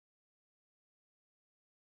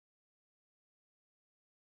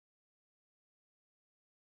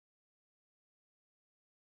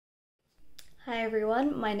Hi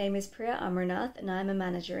everyone, my name is Priya and I'm a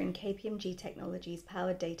manager in KPMG Technology's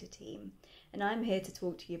Powered Data team, and I'm here to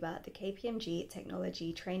talk to you about the KPMG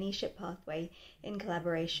Technology Traineeship Pathway in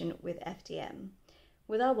collaboration with FDM.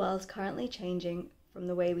 With our world currently changing from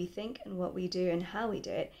the way we think and what we do and how we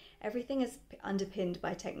do it, everything is underpinned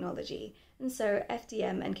by technology, and so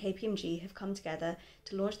FDM and KPMG have come together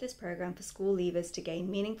to launch this program for school leavers to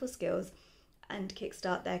gain meaningful skills and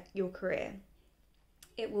kickstart your career.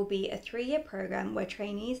 It will be a 3-year program where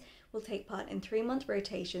trainees will take part in 3-month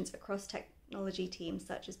rotations across technology teams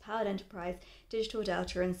such as Powered Enterprise, Digital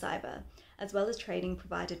Delta and Cyber, as well as training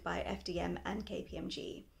provided by FDM and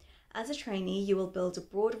KPMG. As a trainee, you will build a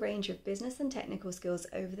broad range of business and technical skills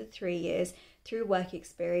over the 3 years through work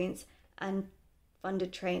experience and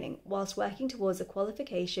funded training, whilst working towards a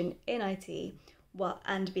qualification in IT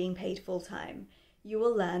and being paid full-time. You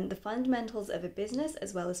will learn the fundamentals of a business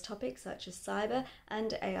as well as topics such as cyber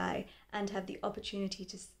and AI, and have the opportunity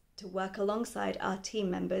to work alongside our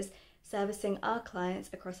team members, servicing our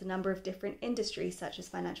clients across a number of different industries such as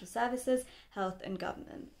financial services, health and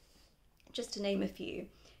government. Just to name a few,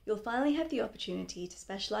 you'll finally have the opportunity to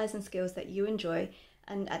specialise in skills that you enjoy,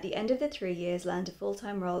 and at the end of the 3 years land a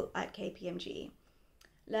full-time role at KPMG.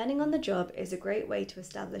 Learning on the job is a great way to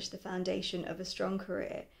establish the foundation of a strong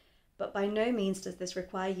career. But by no means does this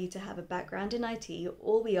require you to have a background in IT.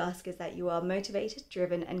 All we ask is that you are motivated,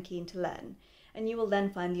 driven and keen to learn, and you will then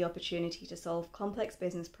find the opportunity to solve complex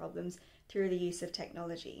business problems through the use of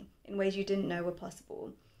technology in ways you didn't know were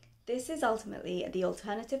possible. This is ultimately the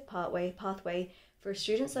alternative pathway for a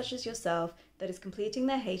student such as yourself that is completing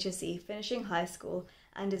their HSE, finishing high school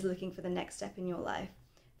and is looking for the next step in your life.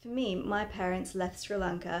 For me, my parents left Sri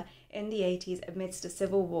Lanka in the 80s amidst a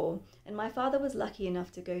civil war, and my father was lucky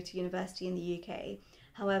enough to go to university in the UK.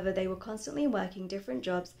 However, they were constantly working different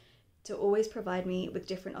jobs to always provide me with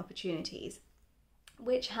different opportunities,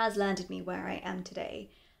 which has landed me where I am today.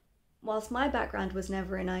 Whilst my background was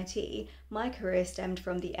never in IT, my career stemmed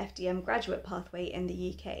from the FDM graduate pathway in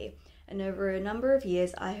the UK, and over a number of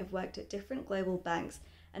years I have worked at different global banks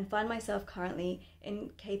and find myself currently in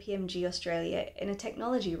KPMG Australia in a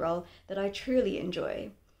technology role that I truly enjoy.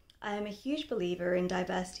 I am a huge believer in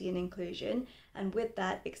diversity and inclusion, and with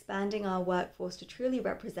that, expanding our workforce to truly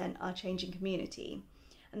represent our changing community.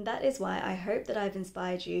 And that is why I hope that I've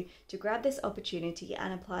inspired you to grab this opportunity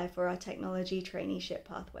and apply for our technology traineeship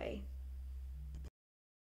pathway.